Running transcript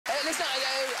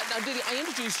Now, Diddy, I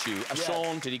introduced you as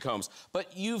Sean Diddy Combs,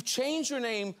 but you've changed your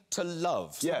name to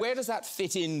Love. So where does that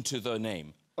fit into the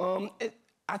name?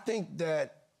 I think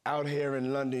that out here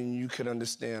in London, you could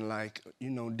understand, like, you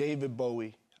know, David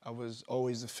Bowie. I was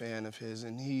always a fan of his,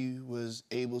 and he was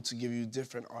able to give you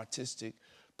different artistic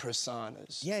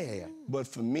personas. Yeah. But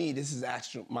for me, this is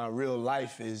actually, my real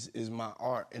life is my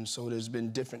art, and so there's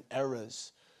been different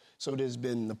eras. So there's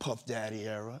been the Puff Daddy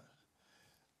era,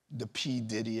 the P.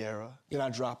 Diddy era. Then I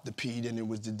dropped the P, then it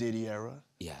was the Diddy era.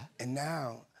 Yeah. And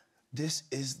now, this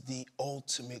is the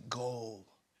ultimate goal.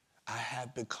 I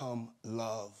have become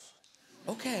Love.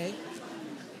 Okay.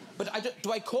 But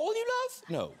do I call you Love?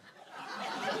 No.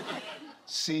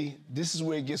 See, this is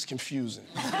where it gets confusing.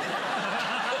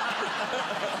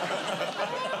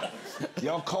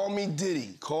 Y'all call me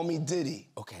Diddy,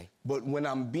 Okay. But when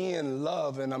I'm being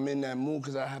Love and I'm in that mood,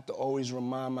 because I have to always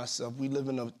remind myself, we live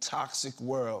in a toxic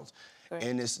world. Right.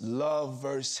 And it's love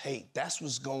versus hate. That's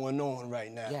what's going on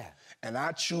right now. Yeah. And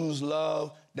I choose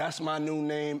Love, that's my new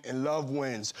name, and Love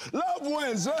wins. Love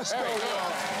wins, let's go,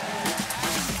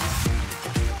 y'all.